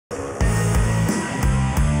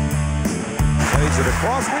Moves it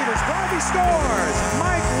across Weaver's drive. He scores.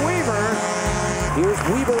 Mike Weaver. Here's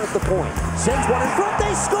Weaver at the point. Sends one in front.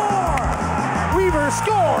 They score. Weaver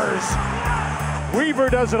scores. Weaver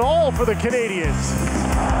does it all for the Canadians.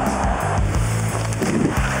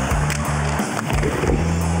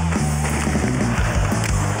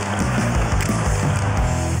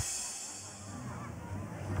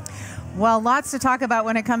 Well, lots to talk about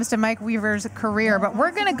when it comes to Mike Weaver's career, but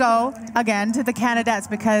we're going to go again to the Canadettes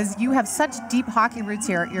because you have such deep hockey roots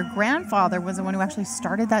here. Your grandfather was the one who actually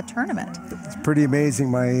started that tournament. It's pretty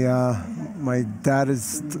amazing. My dad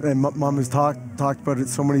and mom has talked about it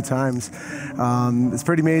so many times. It's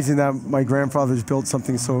pretty amazing that my grandfather's built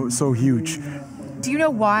something so huge. Do you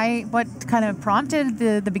know why? What kind of prompted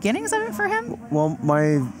the beginnings of it for him? Well,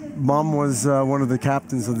 my mom was one of the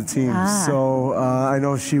captains of the team, so I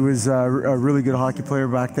know she was a really good hockey player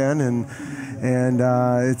back then, and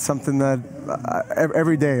it's something that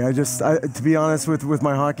every day to be honest with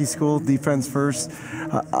my hockey school, defense first,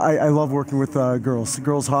 I love working with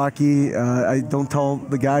girls hockey. I don't tell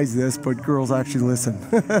the guys this, but girls actually listen.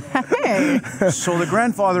 Hey. So the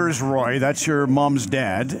grandfather is Roy, that's your mom's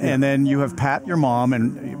dad, and then you have Pat, your mom,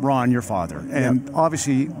 and Ron, your father, and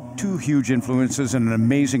obviously two huge influences and an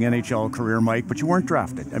amazing NHL career, Mike, but you weren't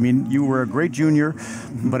drafted. I mean, you were a great junior,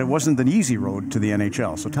 but it wasn't an easy road to the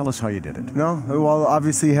NHL, so tell us how you did it. No, well,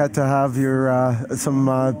 obviously you had to have your some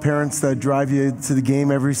parents that drive you to the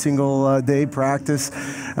game every single day, practice.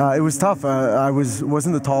 It was tough. I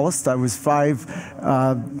wasn't the tallest. I was 5,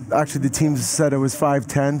 actually the team said I was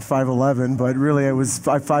 5'10", 5'11", but really I was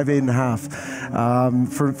 5'8" and a half.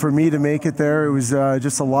 For me to make it there, it was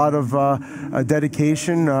just a lot of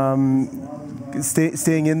dedication,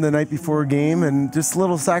 staying in the night before a game, and just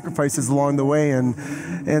little sacrifices along the way, and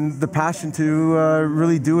the passion to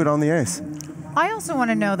really do it on the ice. I also want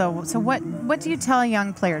to know, though, so what do you tell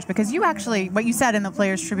young players? Because you actually, what you said in the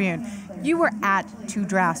Players Tribune, you were at 2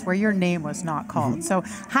 drafts where your name was not called. Mm-hmm. So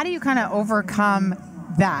how do you kind of overcome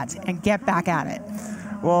that and get back at it?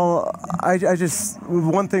 Well, I just,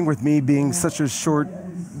 one thing with me being such a short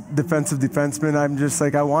defensive defenseman, I'm just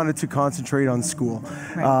like, I wanted to concentrate on school.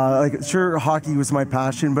 Right. Sure, hockey was my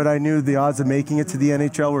passion, but I knew the odds of making it to the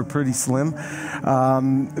NHL were pretty slim.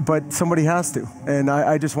 But somebody has to, and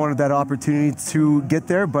I just wanted that opportunity to get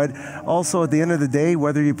there. But also, at the end of the day,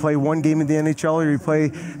 whether you play 1 game in the NHL or you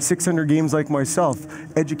play 600 games like myself,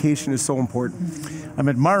 education is so important. I'm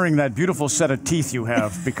admiring that beautiful set of teeth you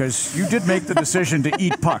have, because you did make the decision to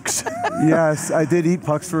eat pucks. Yes, I did eat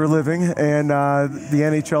pucks for a living, and the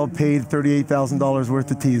NHL paid $38,000 worth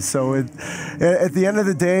of teeth. So at the end of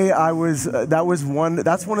the day,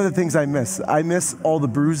 that's one of the things I miss. I miss all the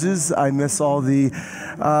bruises. I miss all the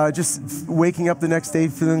just waking up the next day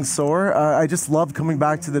feeling sore. I just love coming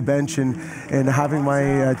back to the bench and having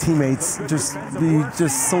my teammates just be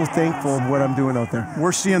so thankful of what I'm doing out there.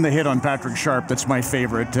 We're seeing the hit on Patrick Sharp. That's my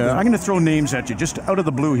favorite. I'm going to throw names at you, just out of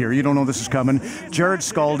the blue here. You don't know this is coming. Jared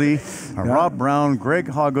Scaldi, Rob Brown, Greg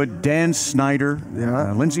Hoggood, Dan Snyder,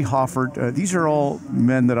 Lindsay Hofford. These are all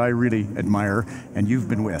men that I really admire, and you've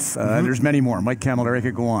been with. There's many more. Mike Camilleri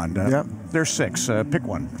could go on. There's 6. Pick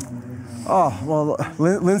one. Oh, well,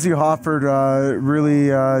 Lindsay Hofford really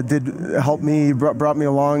did help me, brought me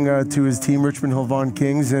along to his team, Richmond Hill Vaughan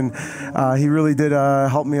Kings, and he really did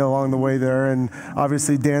help me along the way there. And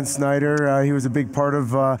obviously Dan Snyder, he was a big part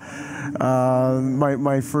of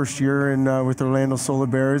my first year with Orlando Solar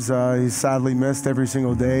Bears. He's sadly missed every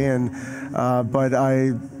single day, but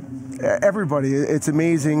everybody, it's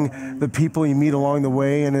amazing the people you meet along the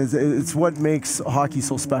way, and it's what makes hockey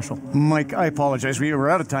so special. Mike, I apologize, we were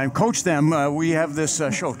out of time. Coach them, we have this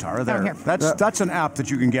show, Tara, there. That's an app that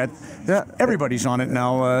you can get. Everybody's on it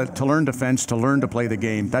now to learn defense, to learn to play the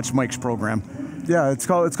game. That's Mike's program. Yeah, it's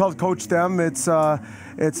called Coach Them. It's a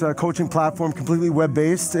coaching platform, completely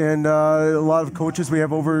web-based, and a lot of coaches. We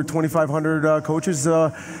have over 2,500 coaches,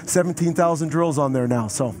 17,000 drills on there now.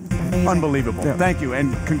 So unbelievable. Yeah. Thank you,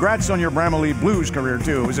 and congrats on your Bramalea Blues career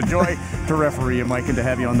too. It was a joy to referee you, Mike, and to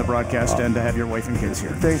have you on the broadcast and to have your wife and kids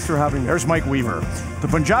here. Thanks for having me. There's Mike Weaver. The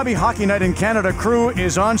Punjabi Hockey Night in Canada crew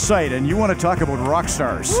is on site, and you want to talk about rock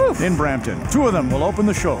stars in Brampton. 2 of them will open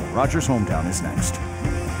the show. Rogers Hometown is next.